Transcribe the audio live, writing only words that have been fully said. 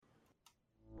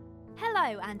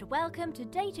Hello and welcome to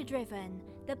Data Driven,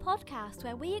 the podcast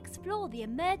where we explore the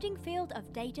emerging field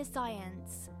of data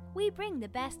science. We bring the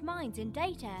best minds in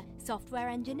data, software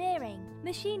engineering,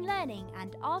 machine learning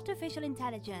and artificial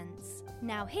intelligence.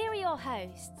 Now here are your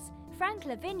hosts, Frank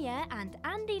Lavinia and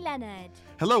Andy Leonard.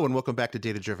 Hello and welcome back to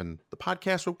Data Driven, the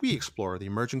podcast where we explore the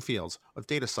emerging fields of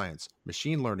data science,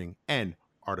 machine learning, and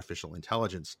artificial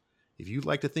intelligence. If you'd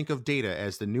like to think of data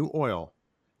as the new oil,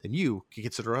 then you can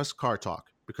consider us Car Talk,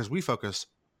 because we focus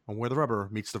on where the rubber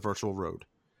meets the virtual road.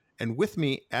 And with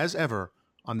me, as ever,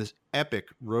 on this epic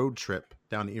road trip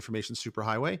down the information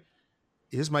superhighway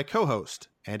is my co-host,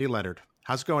 Andy Leonard.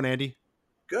 How's it going, Andy?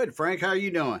 Good, Frank. How are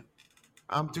you doing?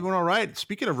 I'm doing all right.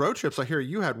 Speaking of road trips, I hear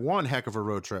you had one heck of a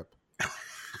road trip.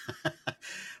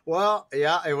 Well,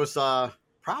 yeah, it was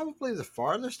probably the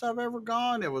farthest I've ever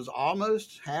gone. It was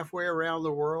almost halfway around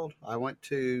the world. I went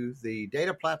to the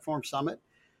Data Platform Summit,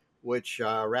 which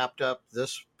wrapped up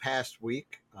this past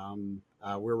week.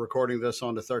 We're recording this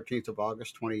on the 13th of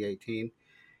August, 2018.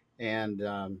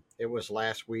 And it was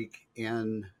last week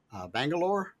in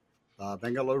Bangalore,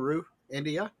 Bengaluru,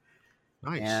 India.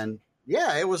 Nice. And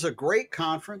yeah, it was a great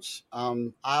conference.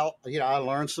 I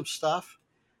learned some stuff.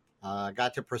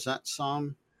 Got to present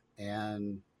some,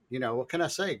 and what can I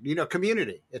say?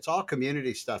 Community. It's all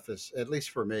community stuff. Is at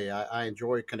least for me. I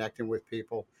enjoy connecting with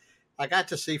people. I got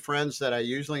to see friends that I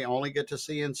usually only get to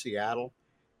see in Seattle,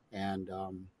 and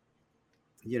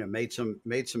made some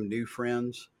new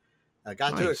friends. I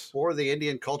got to explore the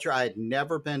Indian culture. I had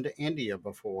never been to India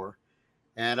before.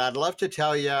 And I'd love to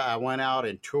tell you I went out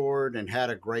and toured and had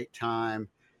a great time.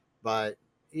 But,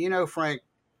 Frank,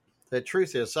 the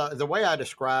truth is the way I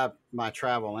describe my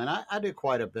travel, and I do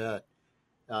quite a bit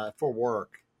for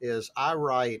work, is I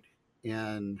write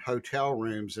in hotel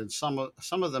rooms in some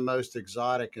of the most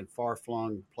exotic and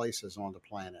far-flung places on the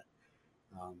planet.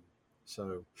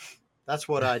 So that's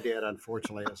what I did,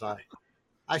 unfortunately, is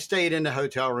I stayed in the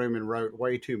hotel room and wrote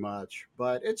way too much.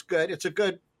 But it's good. It's a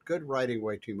good writing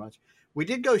way too much. We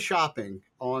did go shopping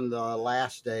on the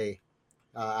last day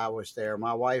I was there.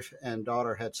 My wife and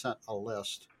daughter had sent a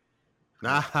list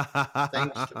of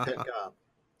things to pick up.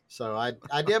 So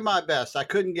I did my best. I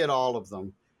couldn't get all of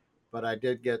them, but I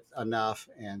did get enough,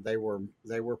 and they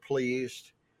were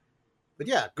pleased. But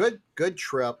yeah, good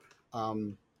trip.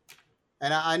 And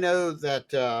I know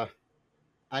that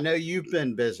I know you've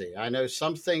been busy. I know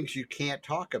some things you can't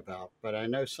talk about, but I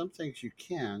know some things you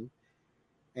can.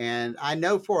 And I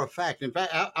know for a fact, in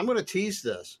fact, I'm going to tease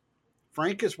this.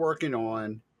 Frank is working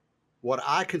on what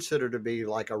I consider to be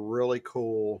like a really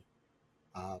cool,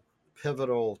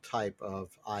 pivotal type of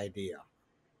idea.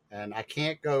 And I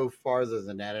can't go farther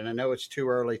than that. And I know it's too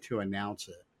early to announce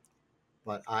it,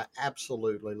 but I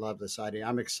absolutely love this idea.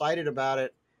 I'm excited about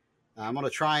it. I'm going to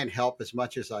try and help as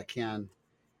much as I can,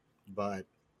 but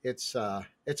it's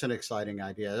an exciting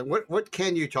idea. What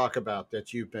can you talk about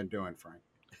that you've been doing, Frank?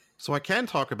 So I can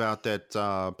talk about that.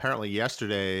 Apparently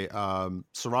yesterday,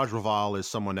 Suraj Raval is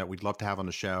someone that we'd love to have on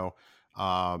the show.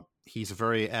 He's a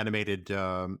very animated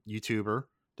YouTuber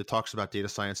that talks about data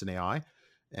science and AI.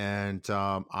 And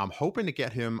I'm hoping to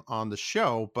get him on the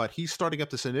show, but he's starting up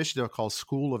this initiative called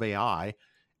School of AI.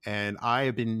 And I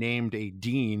have been named a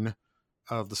dean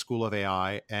of the School of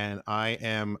AI. And I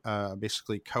am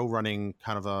basically co-running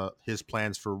kind of his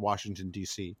plans for Washington,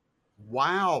 D.C.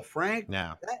 Wow, Frank.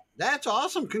 Yeah. That's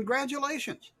awesome.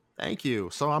 Congratulations. Thank you.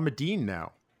 So I'm a dean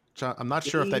now. So I'm not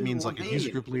sure if that means like a user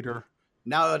group leader.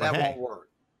 No, that won't work.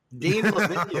 Dean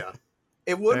Lavinia.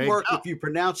 It would work if you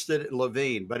pronounced it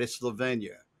Levine, but it's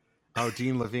Lavinia. Oh,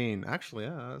 Dean Levine. Actually,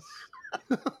 yeah.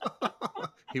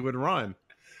 He would run.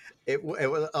 It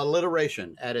was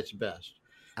alliteration at its best.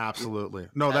 Absolutely.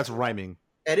 No, that's rhyming.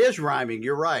 It is rhyming.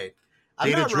 You're right.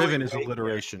 Data-driven is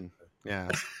alliteration. Yeah.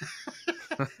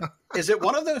 Is it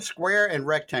one of those square and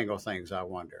rectangle things, I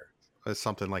wonder? It's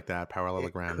something like that,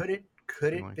 parallelogram.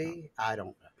 Could it be? I don't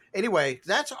know. Anyway,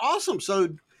 that's awesome. So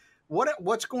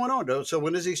what's going on, though? So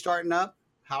when is he starting up?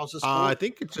 How's this going? I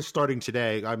think it's just starting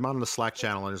today. I'm on the Slack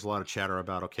channel, and there's a lot of chatter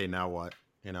about, okay, now what?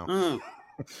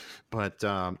 But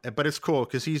it's cool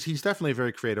because he's definitely a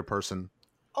very creative person.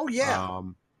 Oh, yeah.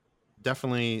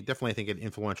 Definitely, I think an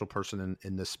influential person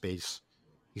in this space.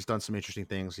 He's done some interesting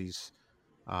things. He's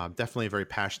definitely a very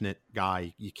passionate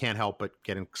guy. You can't help but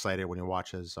get excited when you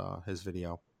watch his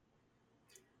video.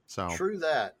 So true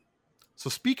that. So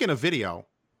speaking of video,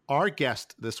 our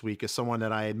guest this week is someone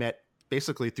that I met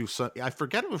basically through I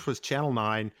forget if it was Channel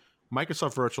 9,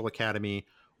 Microsoft Virtual Academy,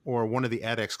 or one of the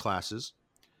edX classes.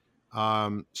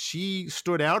 She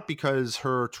stood out because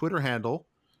her Twitter handle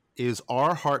is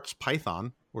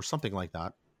rheartspython or something like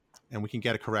that, and we can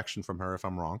get a correction from her if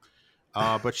I'm wrong.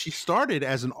 but she started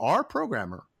as an R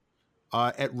programmer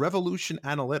at Revolution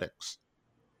Analytics.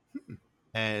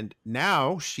 And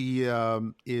now she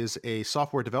is a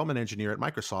software development engineer at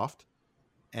Microsoft.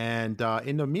 And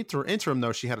in the interim,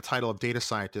 though, she had a title of data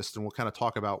scientist, and we'll kind of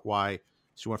talk about why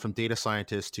she went from data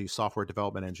scientist to software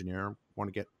development engineer.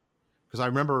 Because I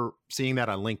remember seeing that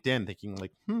on LinkedIn, thinking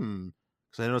like,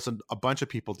 because I noticed a bunch of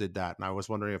people did that, and I was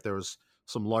wondering if there was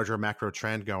some larger macro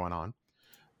trend going on.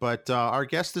 But our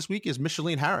guest this week is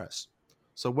Micheline Harris.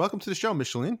 So welcome to the show,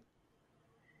 Micheline.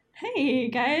 Hey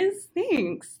guys,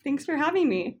 thanks for having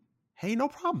me. Hey, no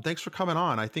problem. Thanks for coming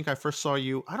on. I think I first saw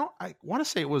you. I want to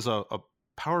say it was a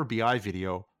Power BI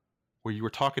video where you were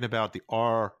talking about the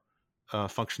R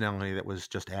functionality that was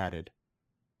just added,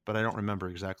 but I don't remember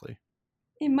exactly.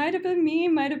 It might have been me,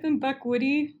 might have been Buck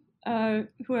Woody,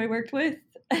 who I worked with.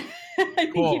 I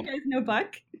think you guys know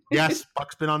Buck. Yes,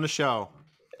 Buck's been on the show.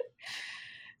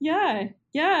 Yeah.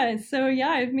 So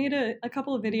I've made a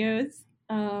couple of videos.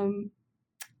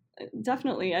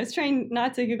 Definitely. I was trying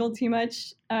not to giggle too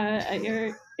much at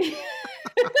your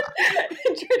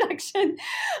introduction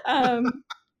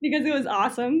because it was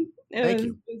awesome. It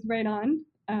was right on.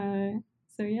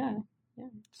 So yeah.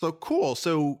 So cool.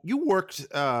 So you worked,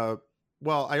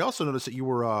 well, I also noticed that you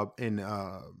were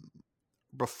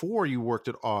before you worked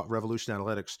at Revolution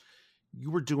Analytics,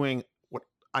 you were doing what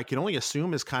I can only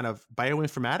assume is kind of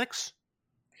bioinformatics?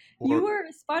 You were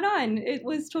spot on. It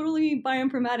was totally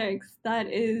bioinformatics.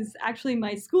 That is actually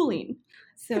my schooling.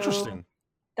 So interesting.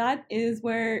 That is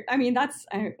where, I don't know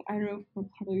if we'll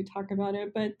probably talk about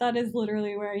it, but that is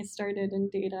literally where I started in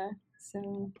data.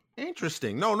 So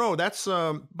interesting. No, that's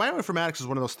bioinformatics is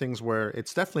one of those things where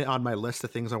it's definitely on my list of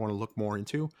things I want to look more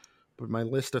into, but my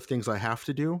list of things I have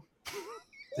to do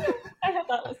I have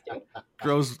that list too.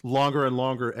 Grows longer and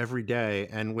longer every day,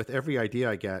 and with every idea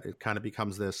I get, it kind of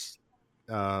becomes this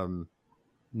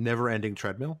never-ending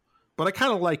treadmill. But I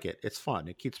kind of like it. It's fun.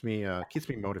 It keeps me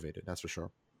motivated. That's for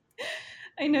sure.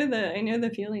 I know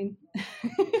the feeling.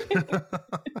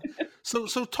 So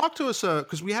talk to us,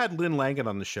 because we had Lynn Langan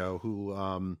on the show, who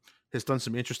has done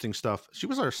some interesting stuff. She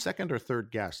was our second or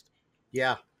third guest.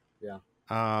 Yeah.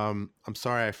 I'm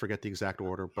sorry, I forget the exact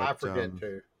order, but I forget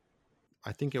too.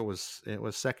 I think it was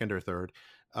second or third.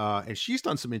 And she's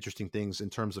done some interesting things in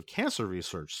terms of cancer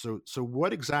research. So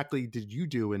what exactly did you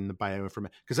do in the bioinformatics?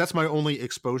 Because that's my only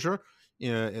exposure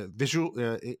into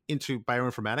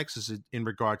bioinformatics is in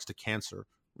regards to cancer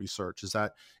research. Is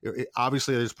that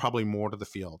obviously there's probably more to the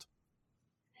field?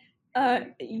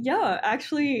 Yeah,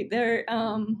 actually there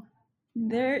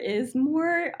is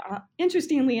more.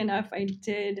 Interestingly enough, I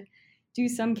did do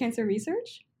some cancer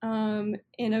research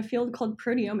in a field called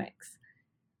proteomics.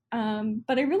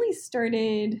 But I really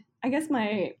started, I guess,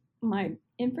 my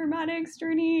informatics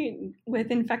journey with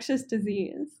infectious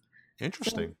disease.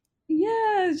 Interesting. So,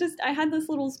 yeah, it's just I had this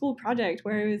little school project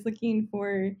where I was looking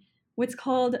for what's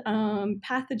called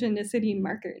pathogenicity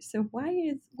markers. So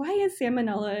why is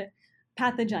Salmonella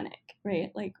pathogenic,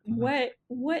 right? Like what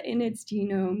in its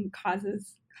genome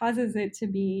causes it to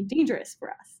be dangerous for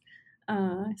us?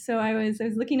 So I was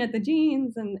looking at the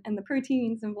genes and the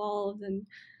proteins involved, and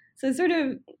so it's sort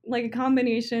of like a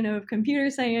combination of computer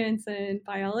science and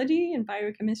biology and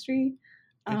biochemistry.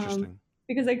 Interesting.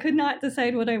 Because I could not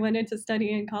decide what I wanted to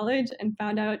study in college, and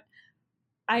found out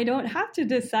I don't have to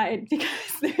decide because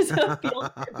there's a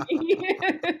field for me.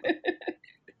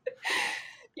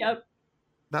 Yep.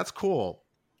 That's cool.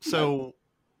 So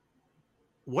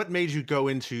what made you go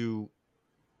into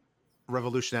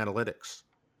Revolution Analytics?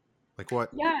 Like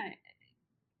what? Yeah.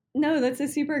 No, that's a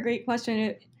super great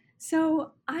question.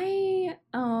 So I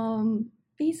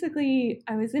basically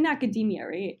I was in academia,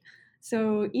 right?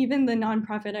 So even the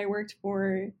nonprofit I worked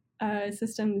for,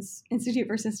 Institute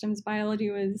for Systems Biology,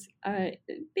 was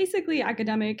basically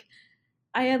academic.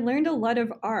 I had learned a lot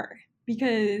of R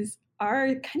because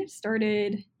R kind of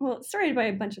started by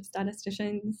a bunch of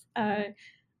statisticians a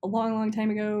long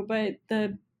time ago, but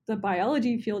the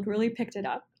biology field really picked it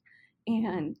up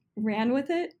and ran with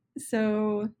it.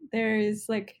 So there's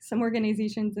like some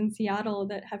organizations in Seattle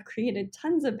that have created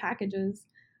tons of packages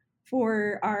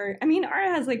for R. I mean, R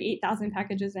has like 8,000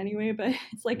 packages anyway, but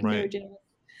it's like Node.js.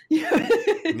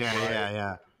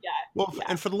 Yeah. Well,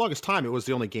 and for the longest time, it was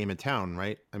the only game in town,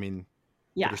 right? I mean,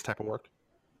 for this type of work.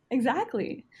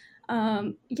 Exactly.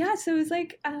 So it was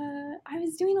like I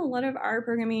was doing a lot of R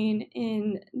programming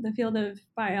in the field of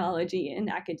biology in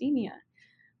academia.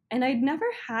 And I'd never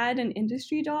had an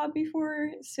industry job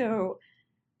before, so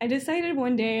I decided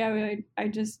one day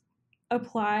I'd just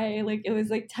apply. Like it was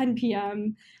like 10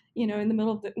 p.m., in the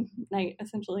middle of the night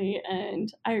essentially,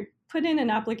 and I put in an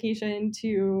application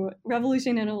to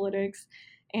Revolution Analytics,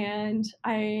 and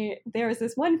there was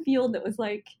this one field that was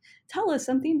like, tell us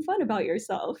something fun about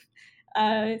yourself.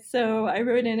 So I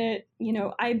wrote in it,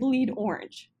 I bleed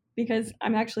orange, because I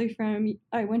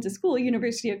went to school,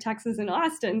 University of Texas in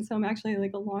Austin, so I'm actually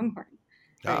like a Longhorn.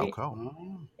 Right? Oh,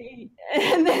 cool.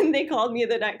 And then they called me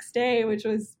the next day, which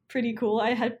was pretty cool.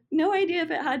 I had no idea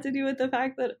if it had to do with the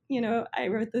fact that, I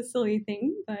wrote this silly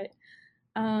thing, but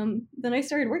then I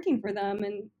started working for them,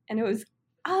 and it was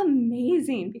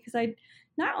amazing, because I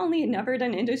not only had never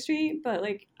done industry, but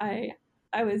like I'd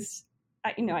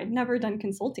never done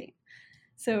consulting.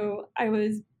 So I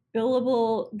was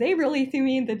billable. They really threw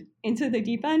me into the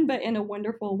deep end, but in a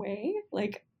wonderful way.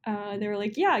 Like they were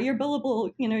like, yeah, you're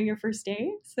billable, your first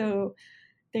day. So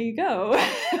there you go.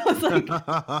 I was like,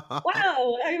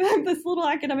 wow, I'm this little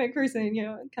academic person,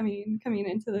 coming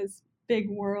into this big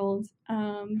world.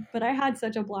 But I had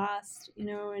such a blast,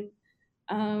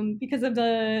 and because of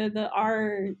the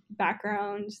R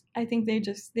background, I think they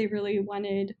really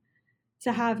wanted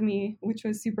to have me, which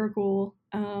was super cool.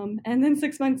 And then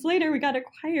 6 months later, we got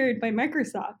acquired by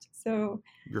Microsoft. So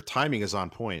your timing is on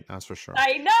point, that's for sure.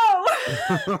 I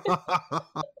know.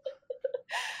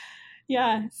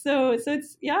 Yeah. So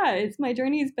it's my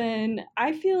journey's been,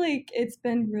 I feel like it's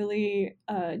been really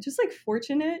just like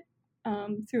fortunate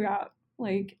throughout.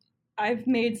 Like I've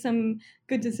made some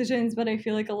good decisions, but I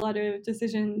feel like a lot of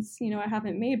decisions, I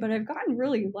haven't made, but I've gotten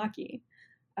really lucky.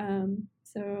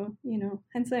 So,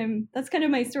 hence that's kind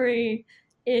of my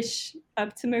story-ish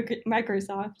up to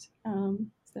Microsoft.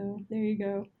 So there you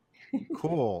go.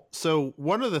 Cool. So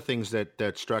one of the things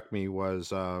that struck me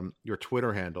was your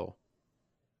Twitter handle.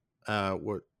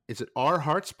 What is it? R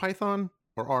Hearts Python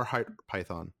or R Heart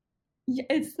Python? Yeah,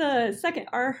 it's the second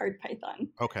R Heart Python.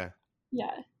 Okay.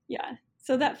 Yeah.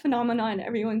 So that phenomenon,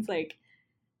 everyone's like,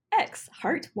 X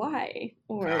heart Y,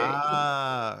 or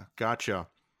gotcha.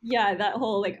 Yeah, that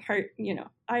whole like heart,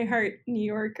 I heart New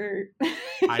York, or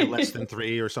I less than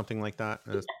 3 or something like that.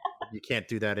 You can't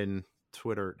do that in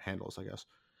Twitter handles, I guess.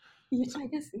 Yeah, I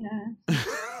guess,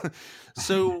 yeah.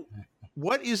 So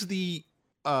what is the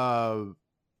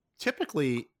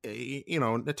typically,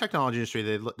 in the technology industry,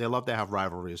 they love to have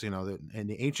rivalries. In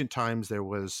the ancient times, there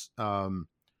was,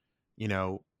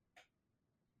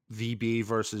 VB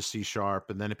versus C#,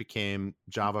 and then it became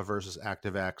Java versus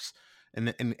ActiveX,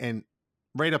 and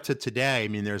right up to today, I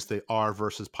mean, there's the R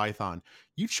versus Python.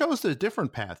 You chose a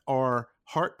different path, R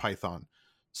Heart Python.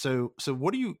 So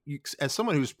what do you as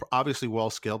someone who's obviously well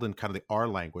skilled in kind of the R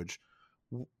language,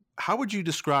 how would you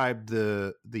describe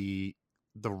the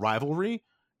rivalry,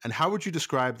 and how would you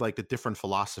describe like the different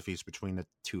philosophies between the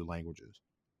two languages?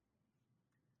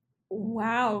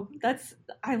 Wow,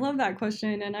 I love that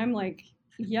question, and I'm like,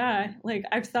 yeah, like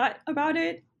I've thought about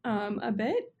it a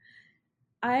bit.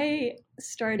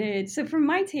 So from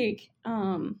my take,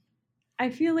 I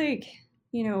feel like,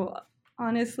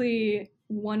 honestly,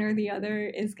 one or the other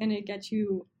is going to get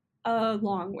you a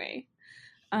long way.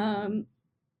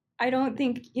 I don't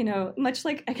think, much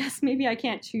like, I guess maybe I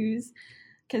can't choose,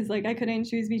 because like I couldn't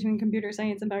choose between computer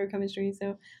science and biochemistry,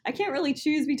 so I can't really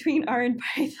choose between R and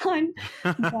Python.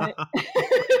 But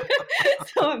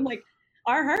so I'm like,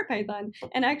 R Heart Python.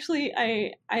 And actually,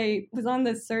 I was on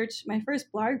this search. My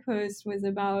first blog post was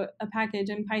about a package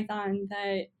in Python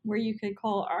where you could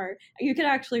call R. You could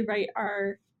actually write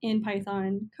R in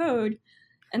Python code,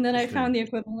 and then I found the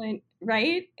equivalent,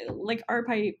 right? Like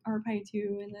RPy2,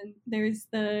 and then there's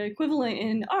the equivalent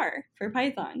in R for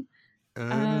Python.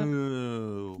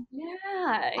 Oh.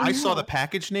 Yeah. I saw the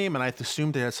package name, and I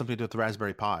assumed it had something to do with the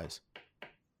Raspberry Pis.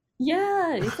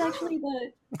 Yeah, it's actually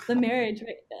the marriage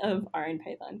of R and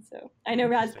Python. So I know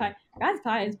Raspberry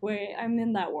Pi is I'm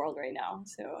in that world right now.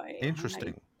 So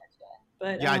interesting.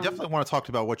 But yeah, I definitely want to talk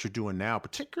about what you're doing now.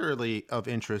 Particularly of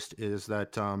interest is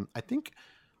that I think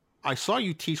I saw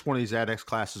you teach one of these edX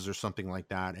classes or something like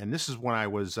that, and this is when I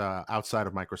was outside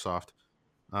of Microsoft,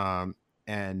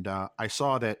 and I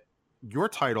saw that your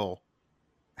title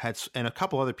and a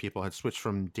couple other people had switched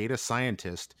from data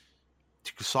scientist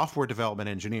to software development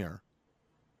engineer.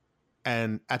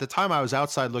 And at the time I was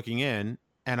outside looking in,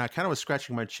 and I kind of was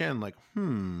scratching my chin like,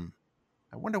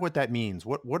 I wonder what that means.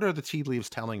 What are the tea leaves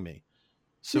telling me?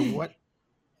 So what,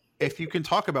 if you can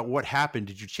talk about what happened,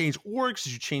 did you change orgs?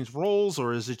 Did you change roles?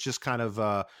 Or is it just kind of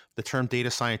the term data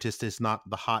scientist is not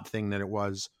the hot thing that it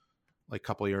was like a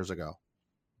couple of years ago?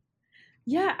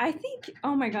 Yeah, I think,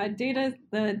 oh my God, data,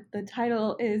 the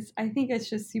title is, I think it's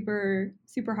just super,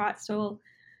 super hot still.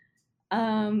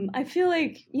 I feel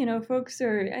like, folks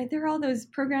there are all those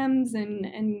programs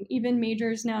and even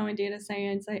majors now in data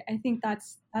science. I think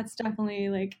that's definitely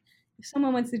like if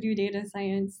someone wants to do data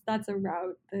science, that's a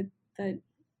route that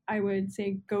I would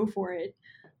say go for it.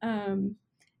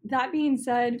 That being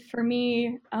said, for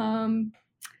me,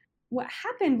 what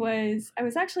happened was I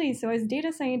was a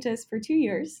data scientist for 2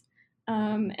 years,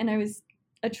 and I was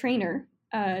a trainer.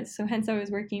 So hence I was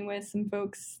working with some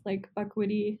folks like Buck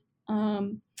Woody.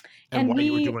 And why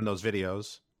you were doing those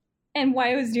videos. And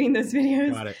why I was doing those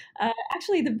videos. Got it.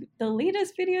 Actually, the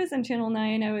latest videos on Channel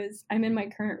 9, I'm in my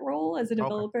current role as a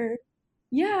developer. Okay.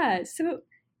 Yeah, so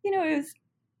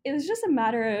it was just a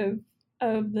matter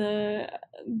of the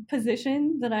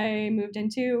position that I moved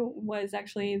into was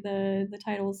actually the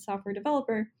title software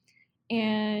developer,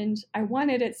 and I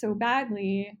wanted it so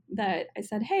badly that I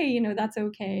said, hey, that's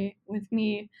okay with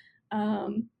me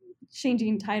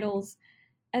changing titles.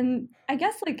 And I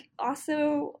guess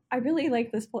also I really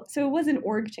like this. So it was an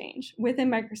org change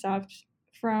within Microsoft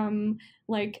from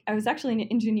I was actually in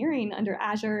engineering under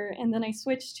Azure, and then I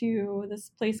switched to this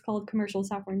place called commercial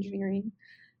software engineering.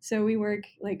 So we work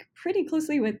pretty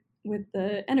closely with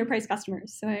the enterprise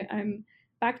customers. So I'm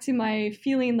back to my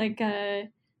feeling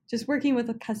just working with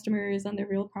the customers on their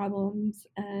real problems.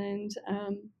 And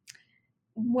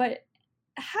what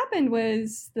happened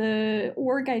was the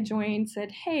org I joined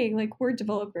said, hey, we're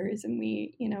developers and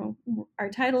we, our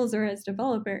titles are as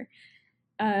developer.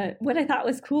 What I thought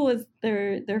was cool is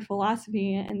their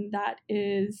philosophy, and that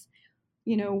is,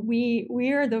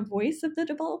 we are the voice of the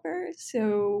developer,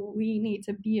 so we need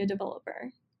to be a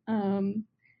developer. And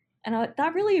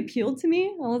that really appealed to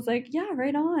me. I was like, yeah,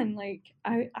 right on.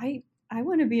 I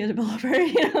want to be a developer,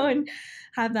 and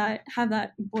have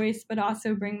that voice, but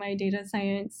also bring my data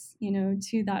science,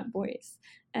 to that voice.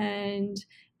 And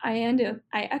I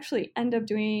actually end up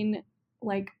doing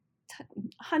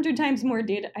 100 times more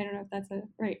data. I don't know if that's a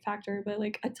right factor, but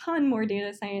a ton more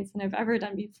data science than I've ever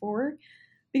done before,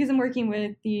 because I'm working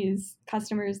with these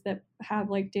customers that have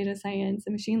data science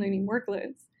and machine learning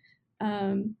workloads.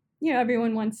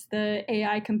 Everyone wants the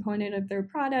AI component of their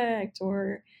product,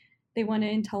 or they want to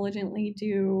intelligently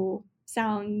do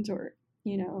sound or,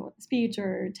 speech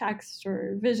or text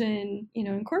or vision,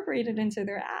 incorporated into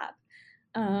their app.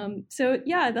 So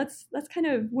yeah, that's kind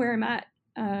of where I'm at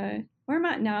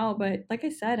now. But like I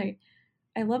said,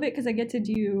 I love it because I get to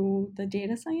do the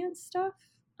data science stuff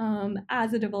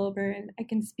as a developer, and I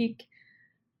can speak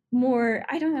more.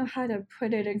 I don't know how to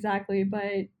put it exactly,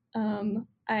 but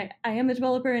I am a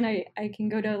developer, and I can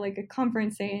go to a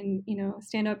conference saying,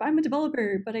 stand up, I'm a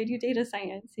developer, but I do data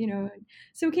science,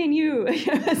 so can you.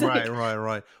 Right. Well,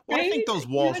 right? I think those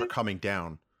walls are coming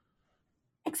down.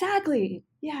 Exactly.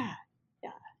 Yeah.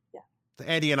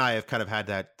 Andy and I have kind of had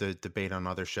the debate on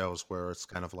other shows where it's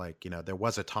kind of there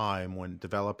was a time when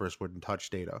developers wouldn't touch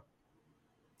data,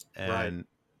 and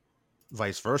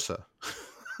vice versa.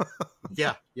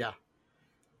 Yeah.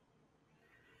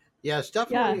 Yeah, it's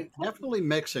definitely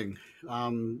mixing.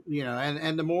 And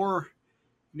the more,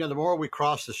 the more we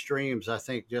cross the streams, I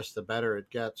think just the better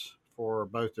it gets for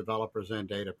both developers and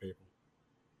data people.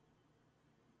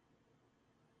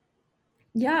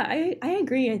 Yeah, I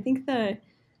agree. I think the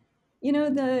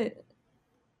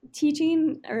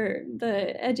teaching or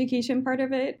the education part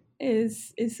of it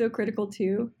is so critical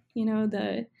too.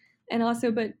 And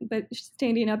also, but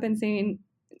standing up and saying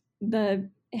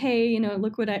hey,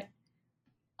 look what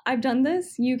I've done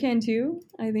this, you can too,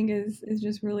 I think is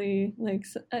just really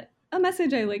a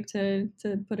message I like to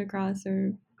put across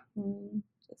or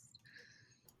just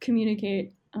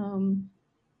communicate.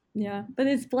 Yeah, but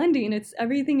it's blending.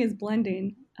 Everything is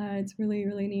blending. It's really,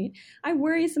 really neat. I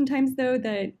worry sometimes though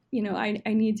that, I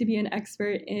need to be an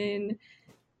expert in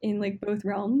both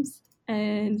realms.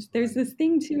 And there's this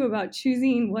thing too about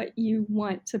choosing what you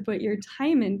want to put your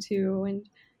time into. And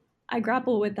I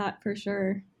grapple with that for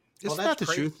sure. Isn't that the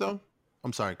truth, though?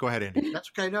 I'm sorry. Go ahead, Andy. That's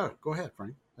okay. No, go ahead,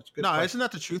 Frank. That's good. No, isn't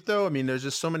that the truth, though? I mean, there's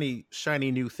just so many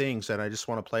shiny new things that I just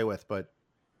want to play with, but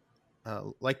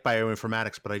like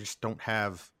bioinformatics, but I just don't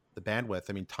have the bandwidth.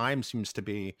 I mean, time seems to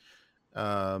be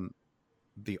the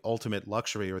ultimate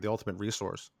luxury or the ultimate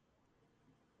resource.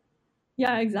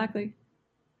 Yeah, exactly.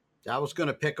 I was going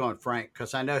to pick on Frank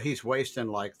because I know he's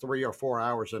wasting 3 or 4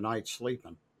 hours a night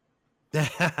sleeping.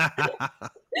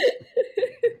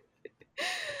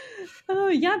 Oh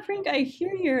yeah, Frank, I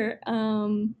hear your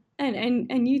and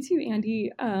you too,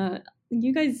 Andy.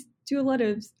 You guys do a lot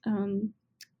of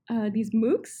these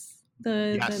MOOCs,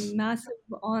 the massive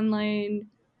online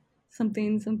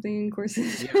something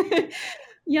courses.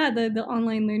 Yeah, the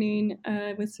online learning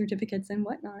with certificates and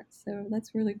whatnot. So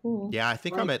that's really cool. Yeah, I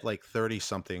think Frank, I'm at 30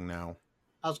 something now.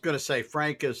 I was going to say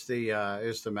Frank is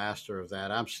the master of that.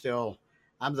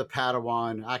 I'm the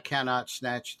Padawan. I cannot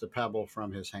snatch the pebble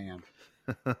from his hand.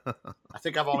 I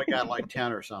think I've only got like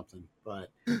 10 or something,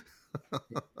 but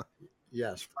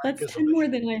yes, Frank That's is a 10 more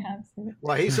machine. than I have. So.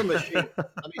 Well, he's a machine.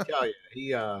 Let me tell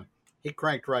you, he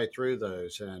cranked right through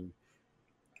those, and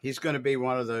he's going to be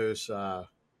one of those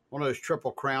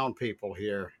triple crown people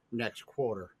here next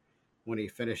quarter when he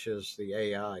finishes the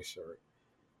AI cert.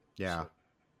 Yeah, So,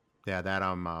 yeah, that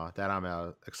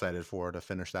I'm excited for, to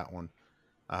finish that one.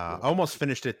 I yeah. almost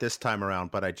finished it this time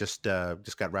around, but I just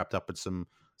got wrapped up with some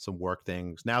work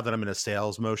things. Now that I'm in a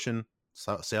sales motion,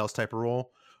 sales type of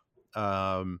role,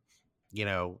 the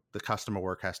customer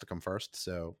work has to come first.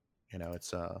 So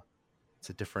it's a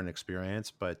different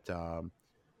experience, but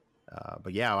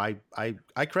yeah,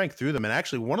 I cranked through them, and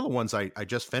actually one of the ones I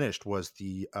just finished was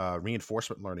the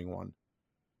reinforcement learning one,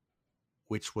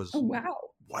 which Oh, was wow.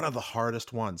 one of the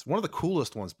hardest ones, one of the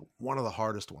coolest ones, but one of the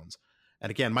hardest ones. And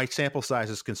again, my sample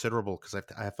size is considerable because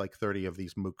I have like 30 of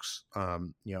these MOOCs,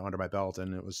 under my belt,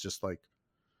 and it was just like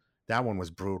that one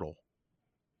was brutal.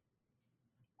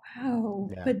 Wow.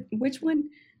 Yeah. But which one?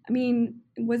 I mean,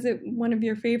 was it one of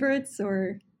your favorites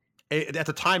or? At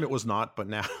the time, it was not, but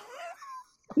now.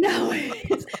 No,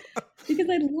 it's because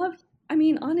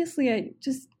honestly,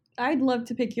 I'd love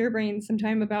to pick your brain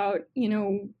sometime about,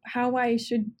 how I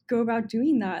should go about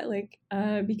doing that. Like,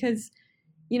 because,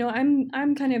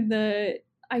 I'm kind of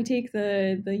I take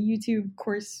the YouTube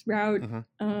course route.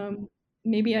 Mhm.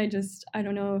 Maybe I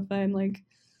don't know if I'm like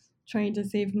trying to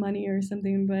save money or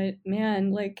something, but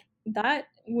man, like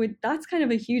that's kind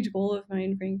of a huge goal of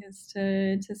mine, Frank, is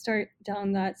to start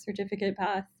down that certificate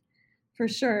path for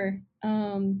sure.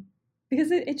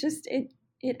 Because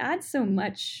it adds so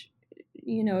much,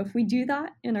 if we do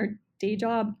that in our day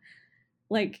job.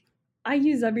 Like, I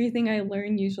use everything I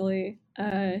learn usually,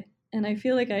 and I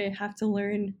feel like I have to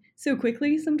learn so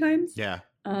quickly sometimes. Yeah.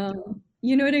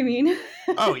 You know what I mean?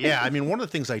 Oh yeah. I mean, one of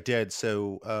the things I did,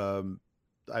 so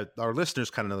our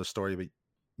listeners kind of know the story, but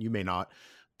you may not.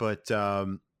 But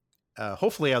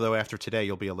hopefully, although after today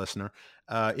you'll be a listener,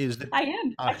 is that I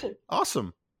am actually.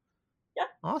 awesome? Yeah.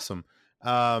 Awesome.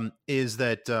 Is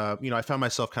that I found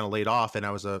myself kind of laid off, and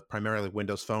I was a primarily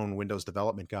Windows Phone, Windows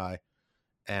development guy,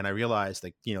 and I realized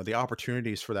that the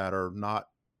opportunities for that are not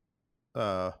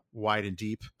wide and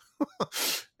deep,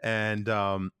 and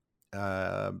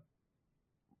I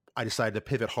decided to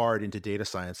pivot hard into data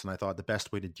science, and I thought the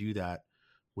best way to do that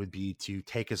would be to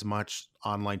take as much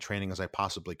online training as I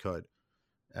possibly could.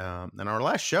 And our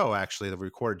last show, actually, that we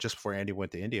recorded just before Andy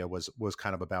went to India, was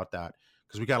kind of about that,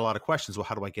 because we got a lot of questions. Well,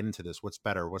 how do I get into this? What's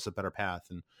better? What's a better path?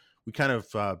 And we kind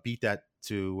of beat that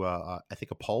to, I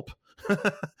think, a pulp.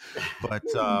 But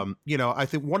I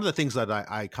think one of the things that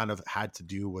I kind of had to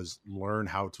do was learn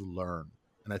how to learn,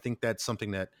 and I think that's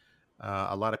something that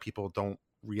a lot of people don't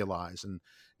realize. And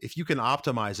if you can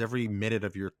optimize every minute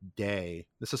of your day,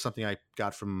 this is something I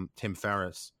got from Tim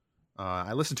Ferriss.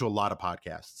 I listened to a lot of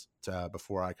podcasts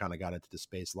before I kind of got into this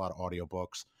space, a lot of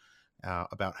audiobooks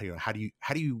about how do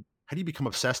you become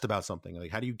obsessed about something?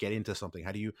 Like, how do you get into something?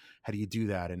 How do you do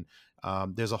that? And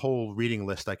there's a whole reading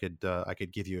list I could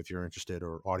give you if you're interested,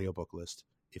 or audiobook list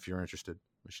if you're interested,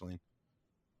 Micheline.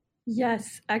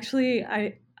 Yes, actually,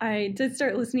 I did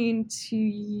start listening to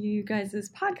you guys'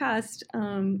 podcast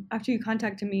after you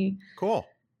contacted me. Cool.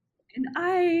 And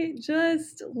I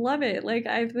just love it. Like,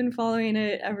 I've been following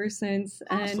it ever since.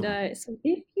 Awesome. And so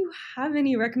if you have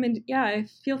any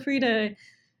feel free to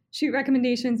shoot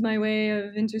recommendations my way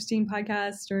of interesting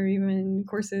podcasts or even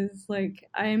courses. Like,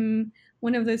 I'm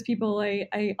one of those people.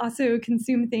 I also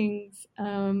consume things.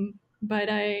 But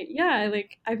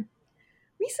I've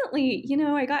recently,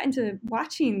 I got into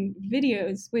watching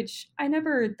videos, which I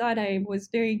never thought I was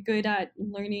very good at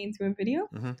learning through a video.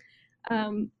 Mm-hmm.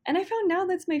 And I found now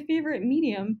that's my favorite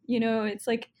medium. It's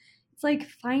like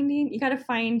you got to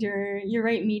find your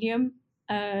right medium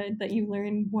that you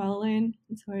learn well in.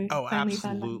 And so I finally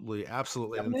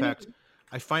absolutely. found that. In fact,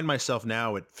 I find myself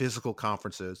now at physical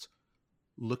conferences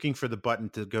looking for the button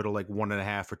to go to like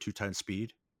 1.5 or 2 times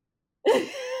speed.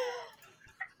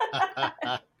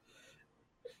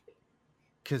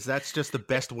 Because that's just the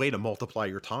best way to multiply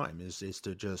your time is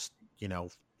to just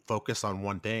focus on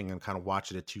one thing and kind of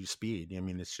watch it at 2 speed. I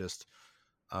mean, it's just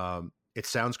it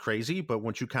sounds crazy, but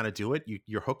once you kind of do it,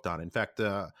 you're hooked on it. In fact,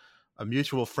 a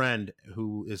mutual friend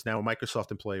who is now a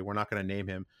Microsoft employee, we're not going to name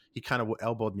him, he kind of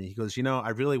elbowed me. He goes, I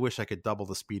really wish I could double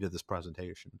the speed of this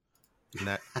presentation. And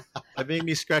that made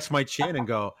me scratch my chin and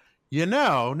go,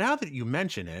 now that you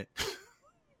mention it.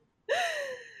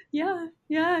 Yeah.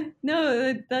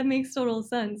 No, that makes total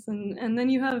sense. And then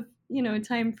you have,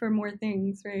 time for more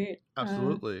things, right?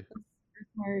 Absolutely.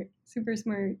 Super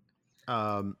smart.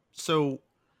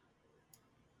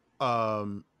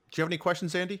 Do you have any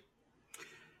questions, Andy?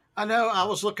 I know. I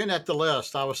was looking at the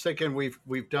list. I was thinking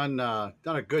we've done a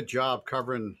good job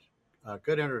covering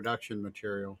good introduction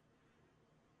material,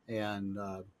 and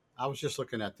I was just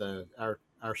looking at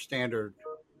our standard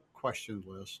question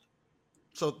list.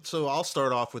 So I'll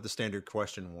start off with the standard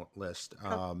question list.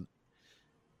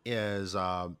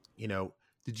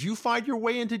 Did you find your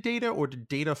way into data, or did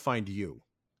data find you?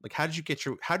 Like, how did you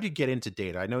get into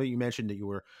data? I know you mentioned that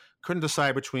you couldn't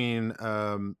decide between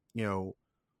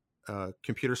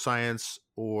computer science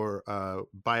or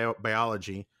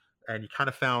biology, and you kind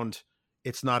of found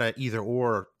it's not a either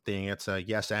or thing; it's a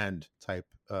yes and type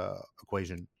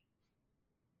equation.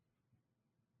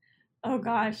 Oh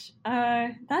gosh,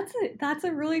 that's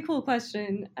a really cool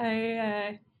question.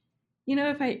 If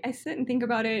I sit and think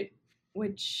about it,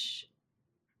 which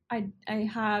I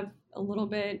have a little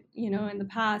bit, in the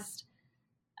past,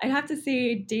 I'd have to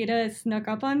say data snuck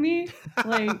up on me,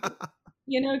 like,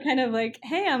 kind of like,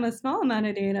 hey, I'm a small amount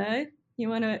of data. You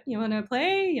wanna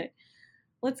play?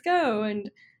 Let's go.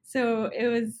 And so it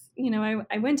was,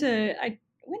 I went to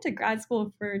grad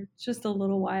school for just a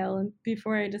little while, and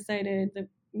before I decided that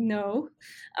no,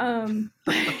 but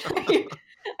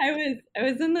I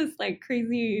was in this like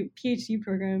crazy PhD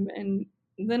program, and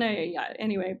then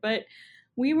anyway, but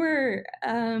we were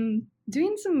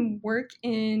doing some work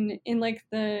in like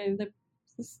the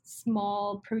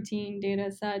small protein data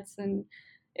sets, and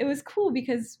it was cool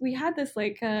because we had this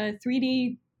like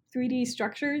 3D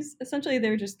structures. Essentially,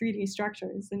 they're just 3D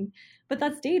structures, but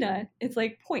that's data. It's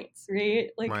like points, right?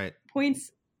 Like right.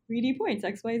 Points, 3D points,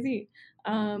 X, Y, Z.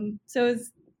 So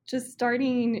it's just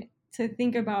starting to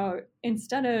think about,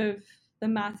 instead of the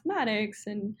mathematics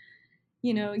and,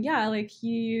 like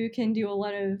you can do a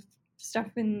lot of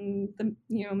stuff in the,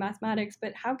 mathematics,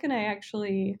 but how can I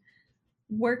actually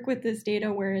work with this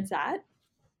data where it's at?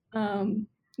 And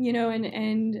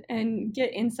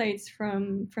get insights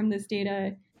from this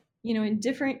data, in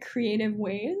different creative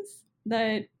ways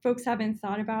that folks haven't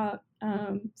thought about.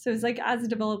 So it's like, as a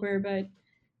developer,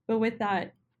 but with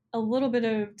that, a little bit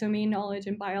of domain knowledge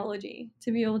in biology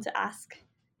to be able to ask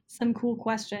some cool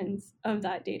questions of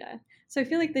that data. So I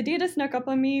feel like the data snuck up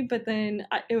on me, but then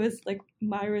it was like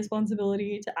my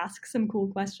responsibility to ask some cool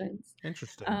questions.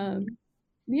 Interesting.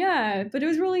 Yeah, but it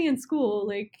was really in school,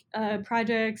 like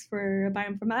projects for a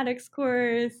bioinformatics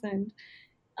course, and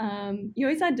you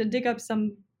always had to dig up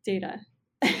some data.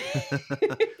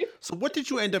 So what did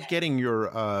you end up getting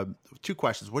your, two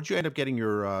questions, what did you end up getting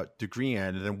your degree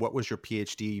in, and then what was your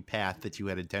PhD path that you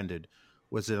had intended?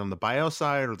 Was it on the bio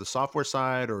side or the software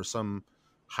side or some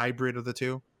hybrid of the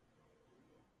two?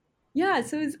 Yeah,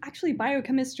 so it was actually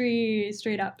biochemistry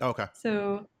straight up. Okay.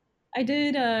 So I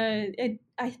did,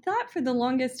 I thought for the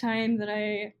longest time that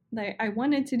I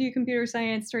wanted to do computer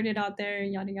science, started out there,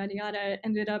 yada, yada, yada,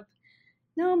 ended up,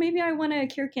 no, maybe I want to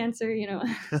cure cancer,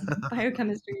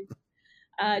 biochemistry.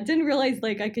 Didn't realize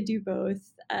like I could do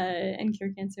both and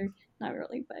cure cancer. Not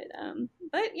really, but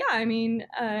yeah, I mean,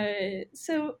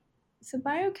 so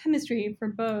biochemistry for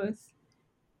both.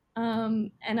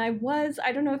 And I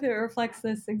don't know if it reflects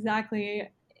this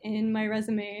exactly in my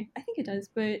resume. I think it does,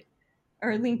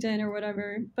 or LinkedIn or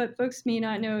whatever. But folks may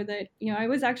not know that, I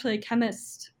was actually a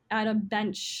chemist at a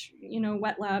bench,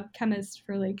 wet lab chemist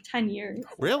for like 10 years.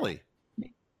 Really?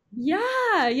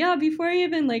 Yeah. Before I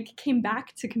even like came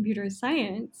back to computer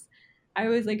science, I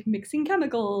was like mixing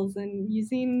chemicals and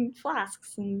using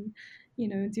flasks and,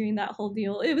 doing that whole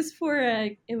deal. It was for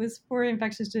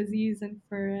infectious disease and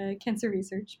for cancer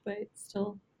research, but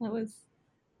still, that was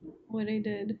what I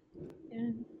did.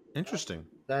 Yeah. Interesting.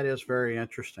 That is very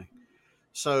interesting.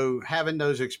 So having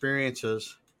those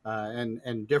experiences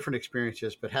and different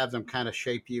experiences, but have them kind of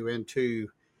shape you into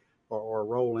or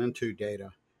roll into data.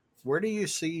 Where do you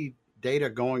see data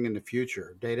going in the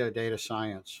future? Data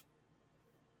science.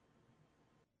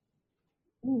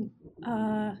 Ooh,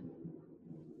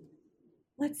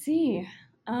 let's see.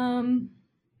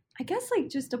 I guess like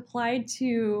just applied.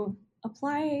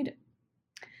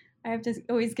 I have to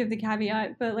always give the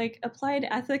caveat, but like applied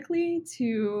ethically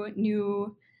to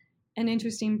new and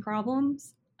interesting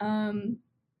problems. In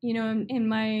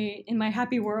my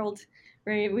happy world,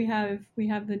 right? We have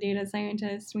the data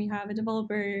scientist, we have a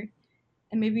developer,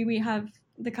 and maybe we have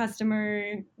the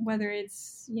customer, whether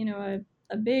it's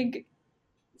a big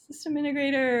system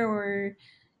integrator or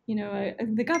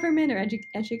the government or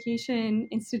education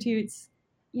institutes.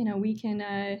 We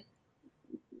can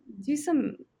do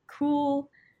some cool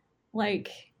like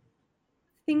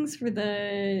things for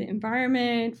the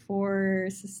environment, for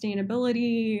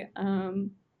sustainability.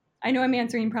 I know I'm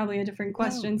answering probably a different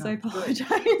question, so I apologize.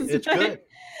 It's good.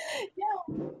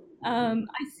 Yeah.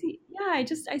 yeah,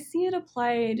 I see it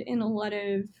applied in a lot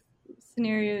of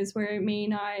scenarios where it may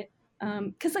not,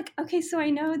 because like, okay, so I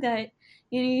know that,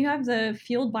 you have the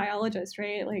field biologist,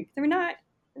 right? Like they're not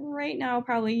right now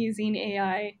probably using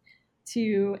AI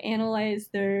to analyze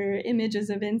their images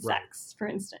of insects, for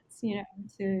instance,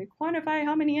 to quantify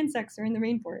how many insects are in the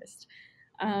rainforest.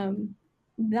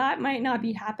 That might not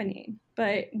be happening,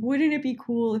 but wouldn't it be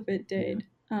cool if it did?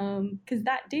 Because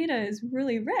that data is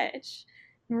really rich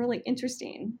and really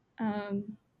interesting.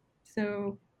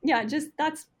 So yeah, just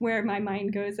that's where my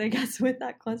mind goes, I guess, with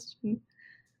that question.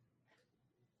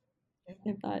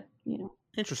 If that,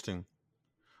 Interesting.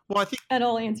 Well, I think at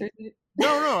all answers it.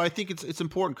 No, I think it's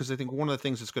important because I think one of the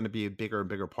things that's going to be a bigger and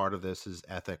bigger part of this is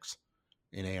ethics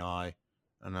in AI,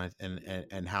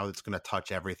 and how it's going to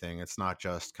touch everything. It's not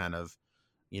just kind of,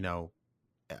 I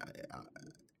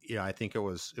think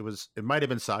it might have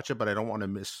been Satya, but I don't want to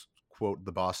misquote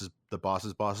the boss's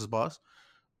boss.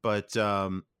 But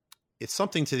it's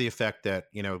something to the effect that,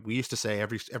 we used to say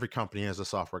every company has a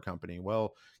software company.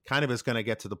 Well, kind of is going to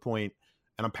get to the point,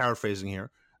 and I'm paraphrasing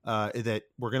here, that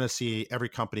we're going to see every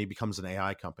company becomes an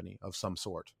AI company of some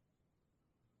sort.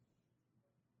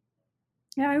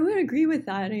 Yeah, I would agree with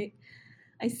that.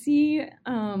 I see it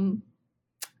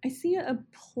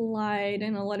applied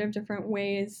in a lot of different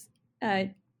ways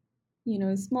at,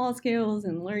 small scales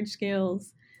and large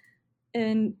scales.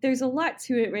 And there's a lot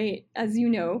to it, right? As you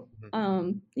know,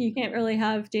 you can't really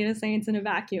have data science in a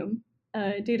vacuum.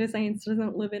 Data science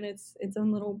doesn't live in its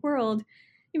own little world,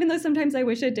 even though sometimes I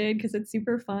wish it did because it's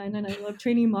super fun and I love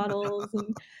training models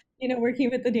and working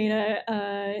with the data,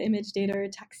 image data or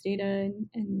text data,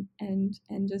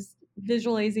 and just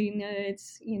visualizing it.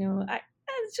 It's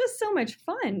just so much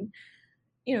fun,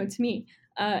 to me,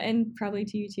 and probably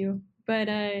to you too. But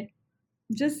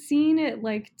just seeing it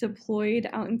like deployed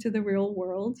out into the real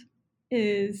world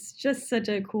is just such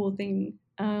a cool thing,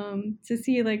 to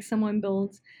see like someone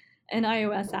build an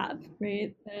iOS app,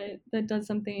 right, that does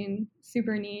something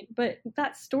super neat. But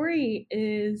that story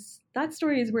is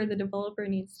where the developer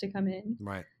needs to come in,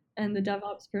 right, and the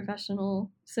DevOps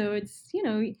professional. So it's,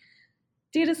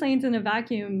 data science in a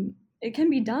vacuum, it can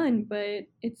be done, but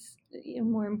it's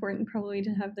more important probably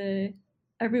to have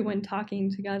everyone talking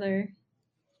together.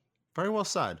 Very well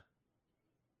said.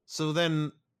 So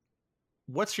then,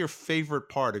 what's your favorite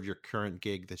part of your current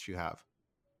gig that you have?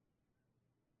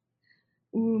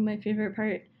 Ooh, my favorite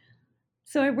part.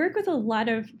 So I work with a lot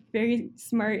of very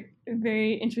smart,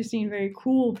 very interesting, very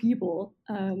cool people.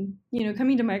 Coming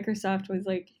to Microsoft was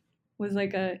like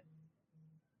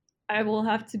I will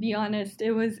have to be honest,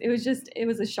 it was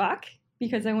a shock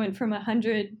because I went from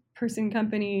 100-person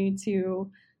company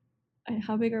to,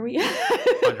 how big are we?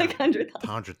 Like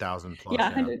 100,000 plus. Yeah,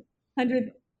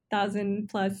 100,000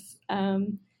 plus.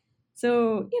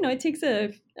 So, it takes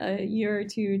a year or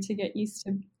two to get used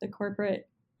to the corporate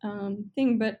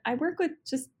thing, but I work with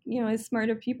just, as smart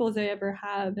of people as I ever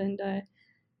have. And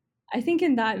I think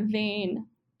in that vein,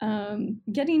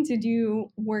 getting to do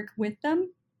work with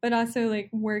them, but also like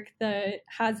work that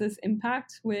has this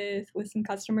impact with some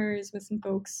customers, with some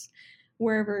folks,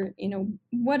 wherever,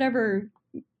 whatever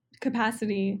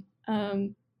capacity,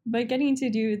 but getting to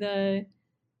do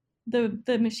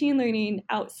the machine learning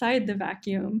outside the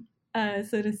vacuum,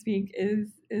 so to speak,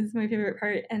 is my favorite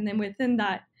part. And then within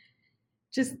that,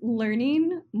 just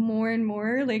learning more and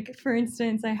more. Like, for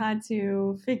instance, I had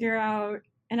to figure out,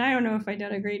 and I don't know if I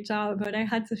did a great job, but I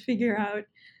had to figure out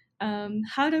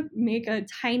how to make a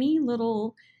tiny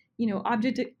little,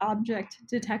 object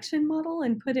detection model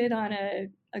and put it on a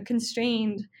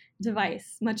constrained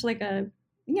device, much like the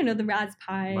Raspberry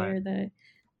Pi, right, or the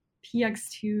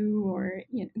PX2, or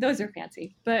those are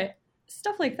fancy, but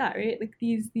stuff like that, right? Like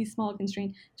these small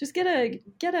constraints. Just get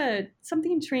a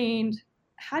something trained.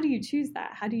 How do you choose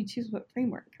that? How do you choose what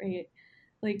framework, right?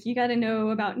 Like you got to know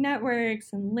about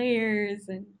networks and layers,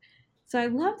 and so I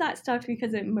love that stuff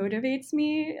because it motivates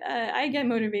me. I get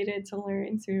motivated to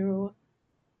learn through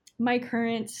my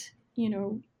current,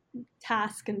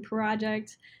 task and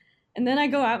project, and then I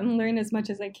go out and learn as much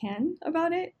as I can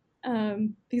about it.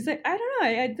 Because I don't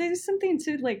know, there's something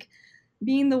to like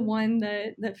being the one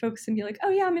that folks can be like, oh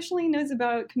yeah, Micheline knows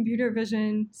about computer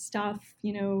vision stuff,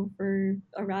 for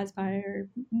a Raspberry or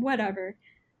whatever.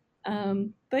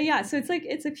 But yeah, so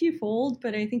it's a few fold,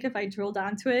 but I think if I drill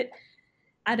down to it,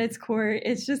 at its core,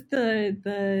 it's just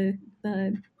the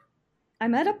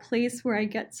I'm at a place where I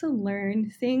get to learn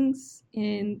things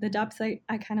in the depths I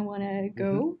kind of want to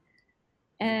go,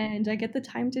 and I get the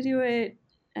time to do it,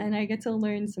 and I get to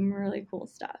learn some really cool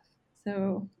stuff.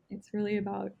 So it's really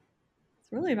about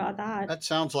that. That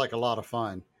sounds like a lot of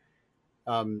fun.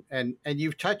 And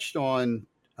you've touched on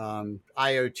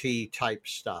IoT type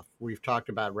stuff. We've talked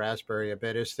about Raspberry a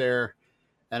bit. Is there,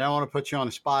 and I don't want to put you on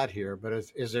the spot here, but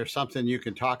is there something you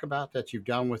can talk about that you've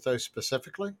done with those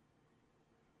specifically?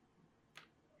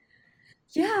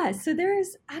 Yeah, so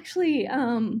there's actually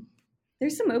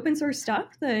there's some open source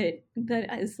stuff that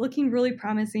is looking really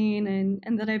promising,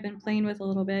 and that I've been playing with a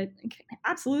little bit.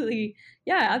 Absolutely,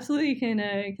 yeah, absolutely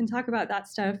can talk about that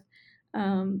stuff.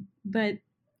 But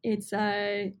it's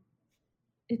a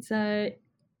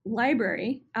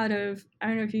library out of, I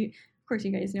don't know if you, of course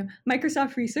you guys know,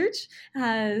 Microsoft Research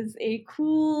has a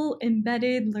cool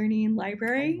embedded learning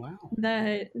library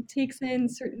that takes in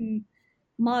certain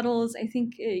models. I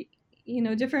think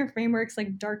different frameworks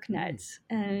like DarkNet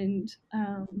and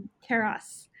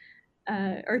Keras,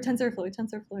 or TensorFlow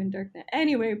and DarkNet.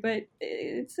 Anyway, but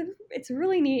it's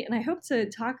really neat, and I hope to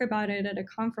talk about it at a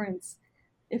conference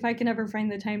if I can ever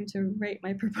find the time to write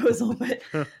my proposal. But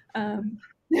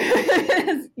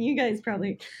you guys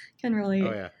probably can relate.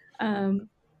 Oh yeah.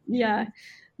 Yeah,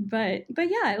 but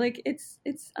yeah, like it's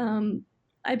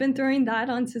I've been throwing that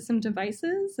onto some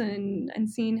devices and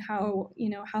seeing how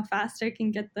fast I can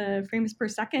get the frames per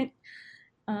second,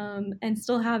 and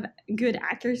still have good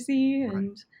accuracy,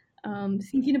 and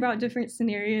thinking about different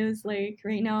scenarios. Like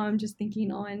right now, I'm just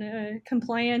thinking on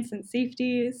compliance and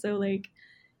safety. So like,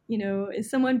 is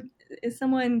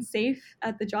someone safe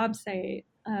at the job site?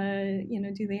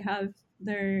 Do they have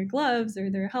their gloves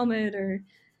or their helmet or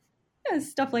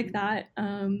stuff like that?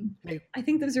 I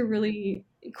think those are really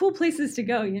cool places to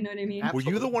go. You know what I mean?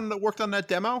 Absolutely. Were you the one that worked on that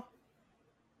demo?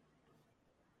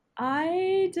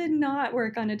 I did not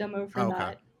work on a demo for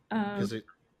that.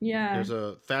 There's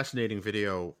a fascinating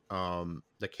video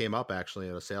that came up actually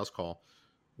at a sales call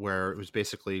where it was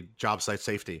basically job site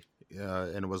safety,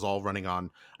 and it was all running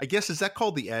on, I guess, is that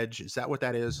called the edge? Is that what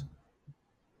that is?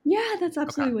 Yeah, that's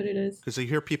absolutely what it is. Because I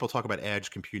hear people talk about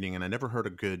edge computing, and I never heard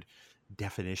a good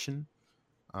definition.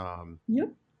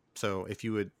 Yep. So if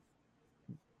you would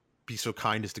be so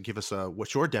kind as to give us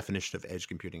what your definition of edge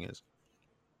computing is.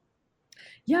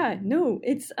 Yeah, no,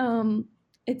 it's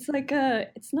like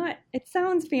it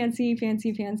sounds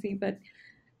fancy, but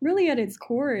really at its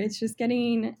core, it's just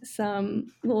getting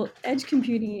edge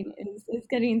computing is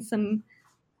getting some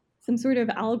sort of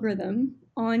algorithm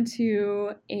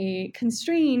onto a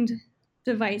constrained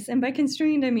device. And by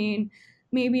constrained, I mean,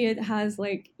 maybe it has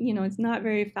it's not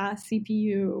very fast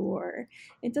CPU, or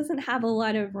it doesn't have a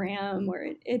lot of RAM, or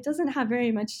it doesn't have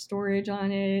very much storage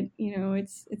on it.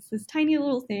 It's this tiny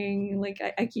little thing. Like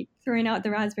I keep throwing out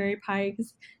the Raspberry Pi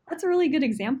because that's a really good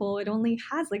example. It only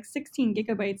has 16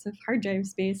 gigabytes of hard drive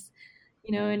space,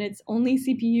 and it's only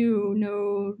CPU,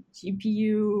 no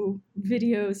GPU,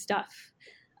 video stuff.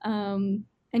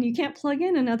 And you can't plug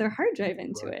in another hard drive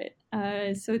into it.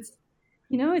 So it's,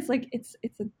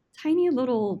 it's a tiny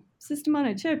little system on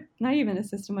a chip, not even a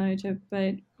system on a chip,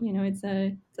 but it's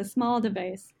a small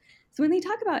device. So when they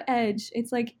talk about edge,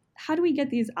 it's like, how do we get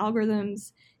these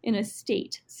algorithms in a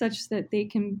state such that they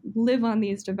can live on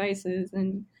these devices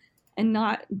and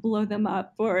not blow them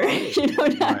up, or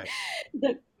that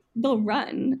they'll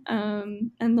run,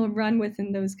 and they'll run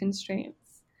within those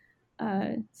constraints.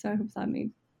 So I hope that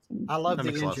made sense. I love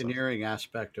the engineering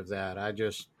aspect of that. I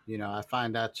just I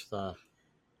find that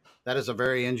is a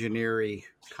very engineering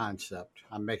concept.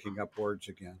 I'm making up words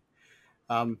again.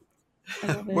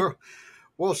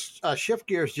 We'll shift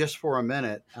gears just for a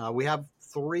minute. We have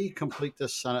 3 complete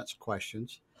this sentence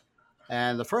questions.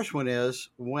 And the first one is,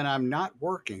 when I'm not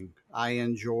working, I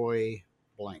enjoy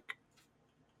blank.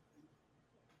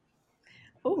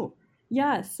 Oh,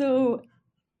 yeah. So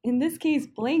in this case,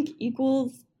 blank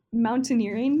equals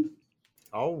mountaineering.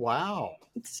 Oh, wow.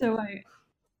 So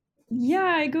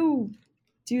I go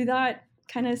do that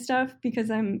kind of stuff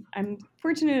because I'm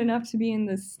fortunate enough to be in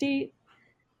the state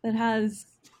that has,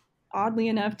 oddly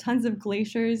enough, tons of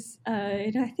glaciers.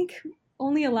 I think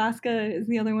only Alaska is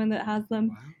the other one that has them.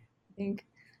 Wow. I think.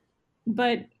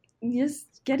 But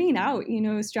just getting out,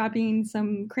 strapping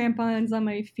some crampons on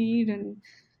my feet and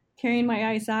carrying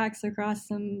my ice axe across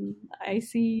some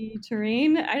icy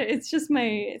terrain. It's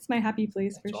my happy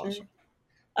place. That's for sure.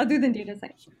 Other than data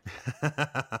science.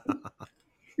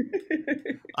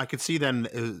 I could see then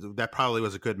that probably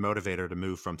was a good motivator to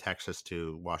move from Texas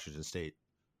to Washington State.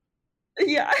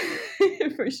 Yeah,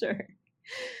 for sure.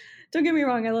 Don't get me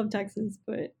wrong, I love Texas,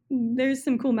 but there's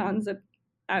some cool mountains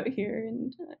out here,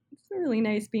 and it's really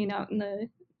nice being out in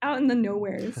the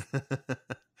nowheres.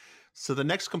 So the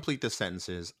next complete this sentence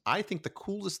is, I think the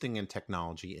coolest thing in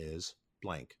technology is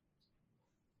blank.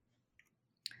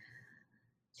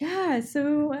 Yeah,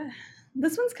 so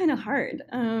this one's kind of hard.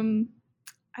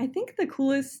 I think the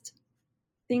coolest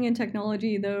thing in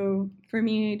technology, though, for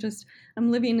me, just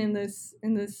I'm living in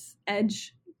this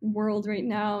edge world right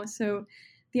now. So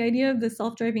the idea of the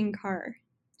self-driving car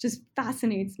just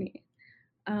fascinates me.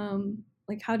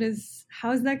 Like how is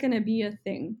that going to be a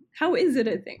thing? How is it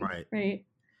a thing? Right.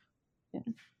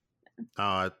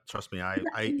 Yeah. Trust me, I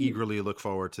eagerly look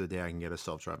forward to the day I can get a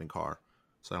self-driving car,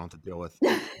 so I don't have to deal with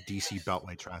DC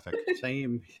Beltway traffic.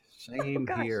 Same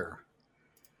here.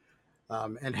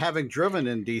 And having driven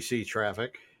in DC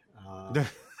traffic,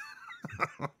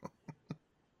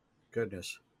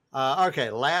 goodness. Okay,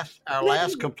 our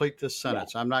last complete this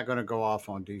sentence. I'm not going to go off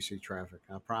on DC traffic.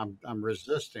 I'm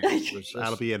resisting.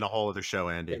 That'll be in a whole other show,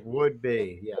 Andy. It would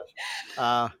be, yes.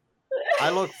 I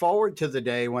look forward to the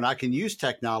day when I can use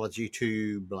technology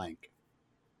to blank.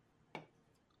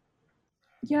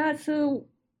 Yeah, so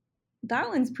that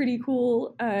one's pretty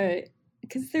cool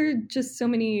because there are just so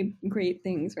many great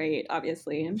things, right?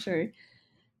 Obviously, I'm sure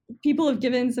people have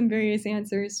given some various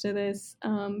answers to this,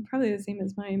 probably the same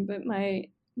as mine, but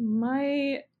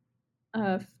my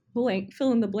blank,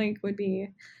 fill in the blank would be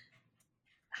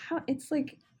how it's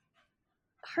like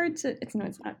hard to, it's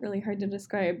not really hard to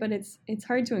describe, but it's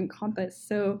hard to encompass.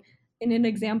 So in an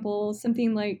example,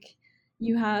 something like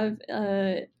you have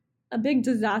a big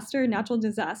disaster, natural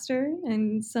disaster,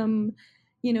 and some,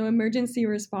 emergency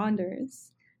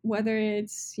responders, whether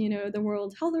it's, the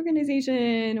World Health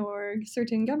Organization or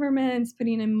certain governments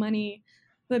putting in money,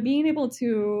 but being able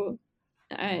to,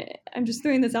 I'm just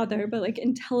throwing this out there, but like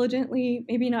intelligently,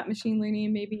 maybe not machine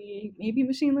learning, maybe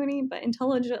machine learning, but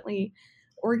intelligently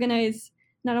organize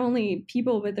not only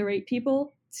people, but the right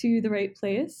people to the right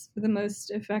place for the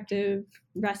most effective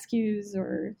rescues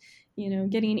or,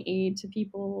 getting aid to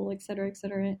people, et cetera, et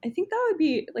cetera. I think that would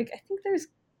be like, I think there's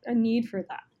a need for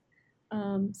that.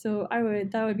 So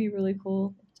that would be really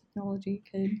cool if technology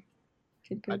could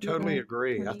go. I totally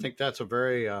agree. I think that's a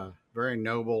very, very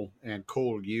noble and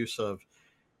cool use of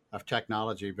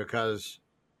technology because,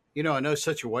 in those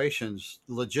situations,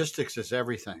 logistics is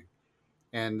everything.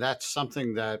 And that's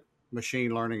something that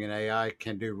machine learning and AI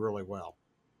can do really well.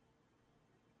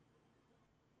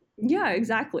 Yeah,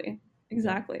 exactly.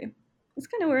 That's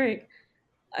kind of where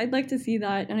I'd like to see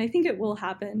that. And I think it will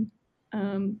happen.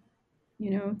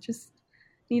 Just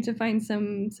need to find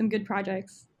some good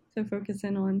projects to focus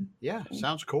in on. Yeah,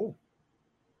 sounds cool.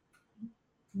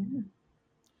 Yeah.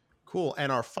 Cool.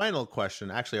 And our final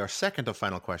question, actually our second to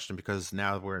final question, because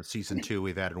now we're in season 2,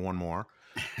 we've added one more,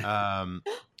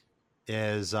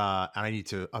 is, and I need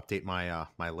to update my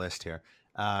my list here.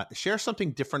 Share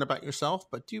something different about yourself,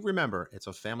 but do remember, it's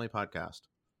a family podcast.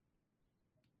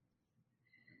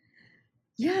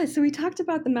 Yeah, so we talked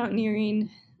about the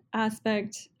mountaineering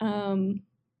aspect.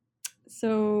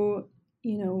 So,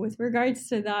 with regards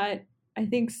to that, I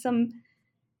think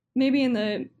maybe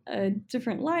in a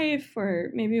different life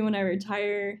or maybe when I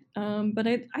retire, but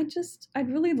I'd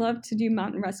really love to do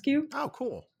mountain rescue. Oh,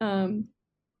 cool.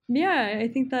 Yeah, I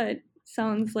think that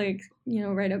sounds like,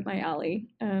 right up my alley.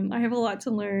 I have a lot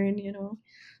to learn,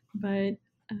 but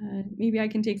maybe I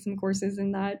can take some courses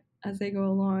in that as they go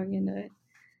along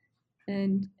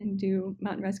and do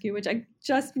mountain rescue, which I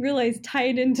just realized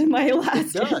tied into my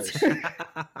last answer.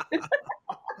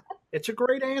 It's a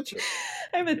great answer.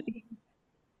 I have a theme.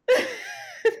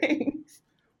 Thanks.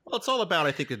 Well, it's all about,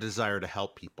 I think, a desire to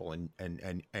help people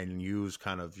and use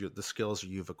kind of the skills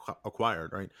you've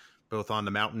acquired, right? Both on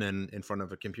the mountain and in front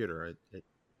of a computer.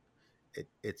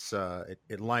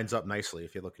 It lines up nicely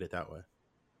if you look at it that way.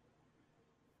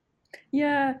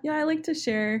 Yeah, I like to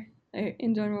share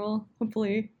in general,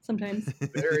 hopefully sometimes.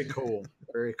 Very cool.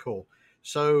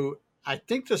 So I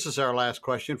think this is our last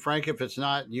question. Frank, if it's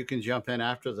not, you can jump in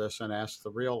after this and ask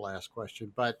the real last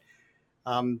question. But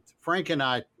Frank and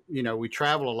I, we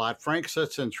travel a lot. Frank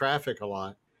sits in traffic a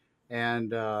lot. And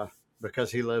because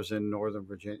he lives in Northern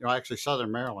Virginia, actually Southern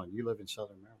Maryland. You live in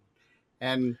Southern Maryland.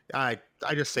 And I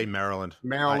just say Maryland.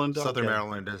 Southern okay.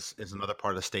 Maryland is another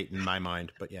part of the state in my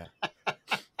mind, but yeah.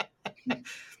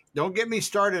 Don't get me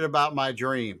started about my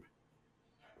dream.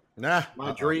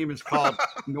 My dream is called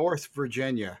North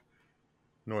Virginia.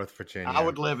 North Virginia. I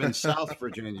would live in South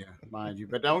Virginia, mind you,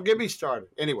 but don't get me started.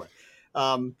 Anyway,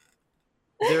 I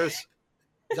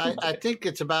think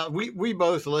it's about, we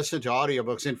both listen to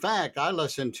audiobooks. In fact, I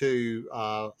listened to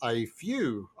a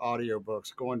few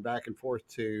audiobooks going back and forth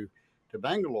to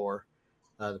Bangalore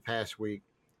the past week.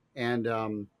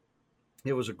 And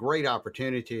it was a great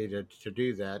opportunity to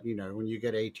do that. When you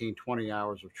get 18, 20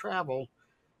 hours of travel,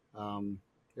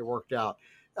 it worked out.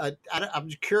 I'm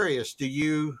curious, do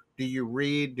you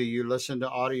read, do you listen to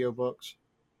audiobooks?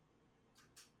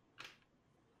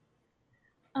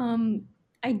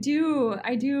 I do,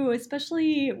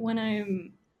 especially when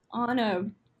I'm on a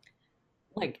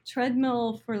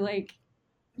treadmill for 3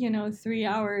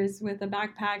 hours with a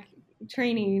backpack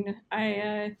training.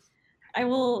 I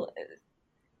will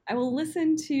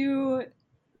listen to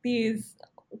these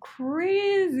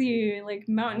crazy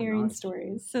mountaineering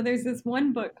stories. So there's this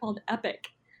one book called Epic.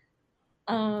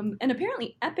 And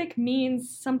apparently epic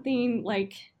means something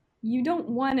like you don't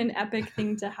want an epic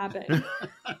thing to happen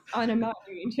on a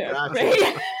mountaineering trip,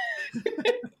 right?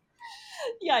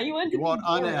 Yeah, you want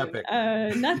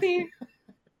unepic. Nothing.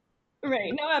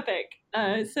 Right, no epic.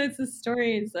 So it's the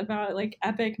stories about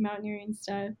epic mountaineering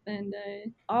stuff and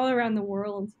all around the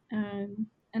world, and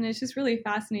it's just really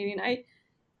fascinating. I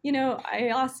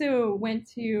also went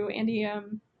to Andy.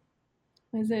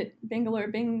 Was it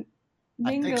Bangalore?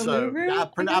 I think so.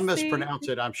 I mispronounce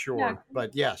it, I'm sure, yeah.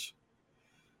 But yes.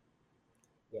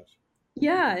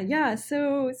 Yeah.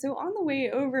 So on the way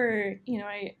over,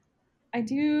 I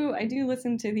do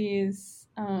listen to these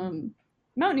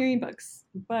mountaineering books,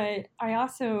 but I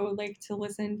also like to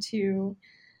listen to,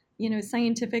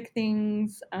 scientific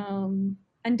things and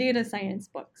data science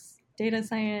books. Data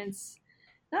science,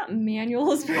 not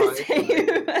manuals per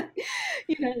se, but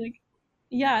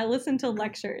I listen to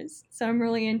lectures. So I'm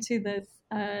really into this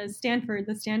the Stanford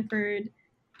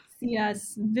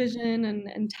CS Vision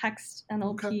and Text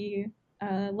NLP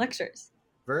lectures.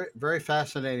 Very, very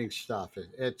fascinating stuff.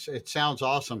 It sounds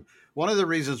awesome. One of the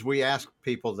reasons we ask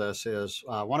people this is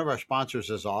one of our sponsors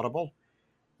is Audible,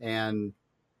 and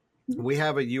we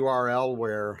have a URL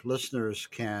where listeners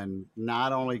can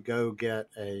not only can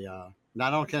they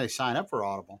sign up for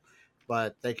Audible,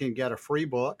 but they can get a free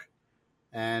book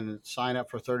and sign up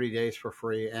for 30 days for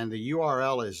free. And the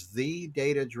URL is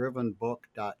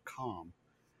thedatadrivenbook.com.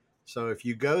 So if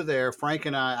you go there, Frank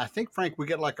and I think, Frank, we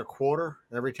get like a quarter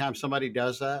every time somebody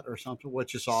does that or something,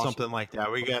 which is awesome. Something like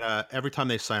that. We get every time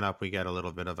they sign up, we get a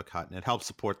little bit of a cut, and it helps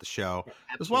support the show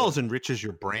as well as enriches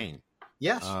your brain.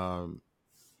 Yes. I'm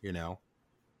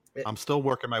still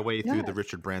working my way through the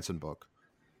Richard Branson book.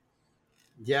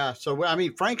 Yeah. So, I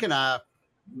mean, Frank and I,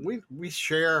 we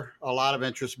share a lot of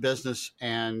interest, business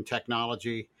and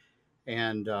technology.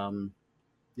 And,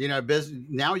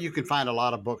 now you can find a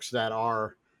lot of books that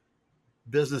are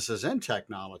businesses in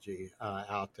technology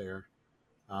out there.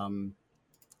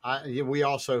 We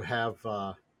also have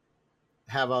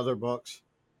other books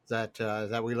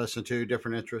that we listen to,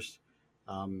 different interests.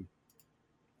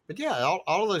 But yeah,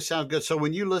 all of those sound good. So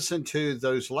when you listen to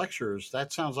those lectures,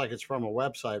 that sounds like it's from a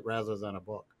website rather than a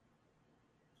book.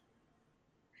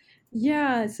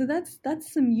 Yeah, so that's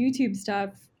some YouTube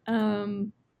stuff.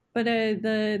 But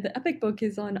the Epic book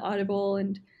is on Audible,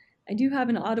 and I do have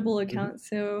an Audible account,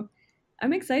 so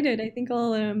I'm excited. I think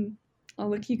I'll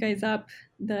look you guys up.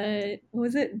 The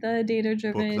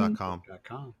datadriven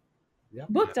book.com. Yeah.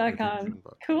 Book.com.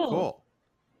 Cool.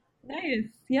 Nice.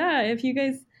 Yeah, if you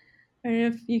guys, I don't know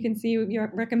if you can see your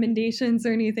recommendations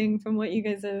or anything from what you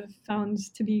guys have found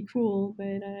to be cool,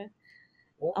 but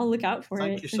I'll look out for it.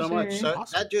 Thank you so much. So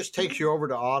that just takes you over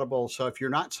to Audible. So if you're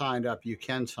not signed up, you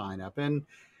can sign up. And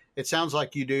it sounds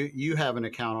like you have an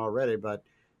account already, but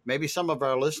maybe some of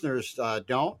our listeners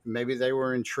don't. Maybe they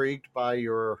were intrigued by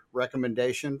your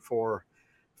recommendation for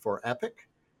Epic,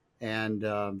 and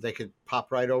they could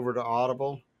pop right over to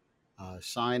Audible,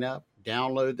 sign up,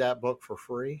 download that book for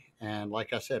free. And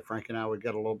like I said, Frank and I would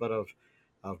get a little bit of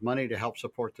money to help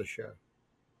support the show.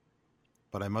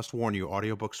 But I must warn you,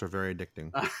 audiobooks are very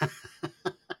addicting.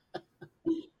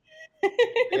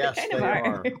 Yes, they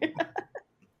are.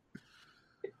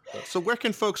 So where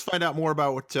can folks find out more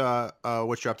about what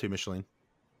you're up to, Micheline?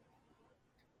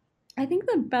 I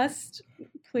think the best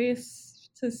place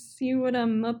to see what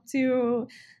I'm up to,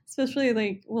 especially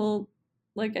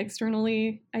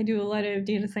externally, I do a lot of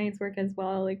data science work as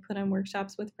well, put on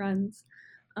workshops with friends.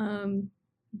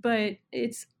 But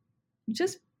it's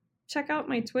just check out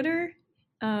my Twitter.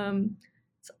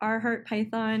 It's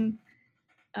rheartpython.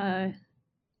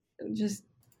 Just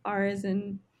R as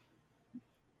in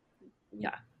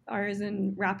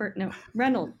rapper. No,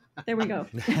 Reynolds. There we go.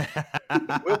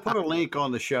 We'll put a link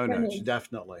on the show notes,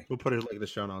 definitely. We'll put a link in the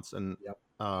show notes. And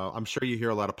I'm sure you hear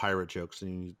a lot of pirate jokes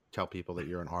and you tell people that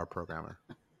you're an R programmer.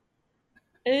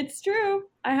 It's true.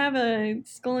 I have a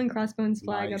skull and crossbones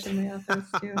flag up in my office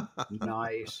too.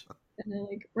 Nice. And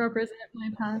I represent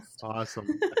my past. Awesome.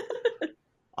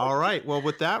 All right. Well,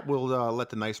 with that, we'll let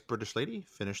the nice British lady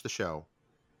finish the show.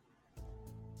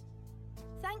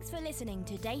 Thanks for listening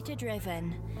to Data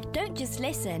Driven. Don't just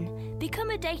listen. Become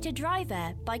a data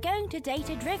driver by going to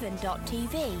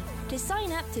datadriven.tv to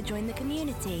sign up to join the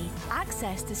community,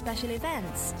 access to special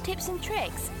events, tips and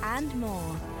tricks, and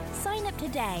more. Sign up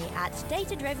today at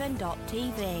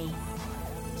datadriven.tv.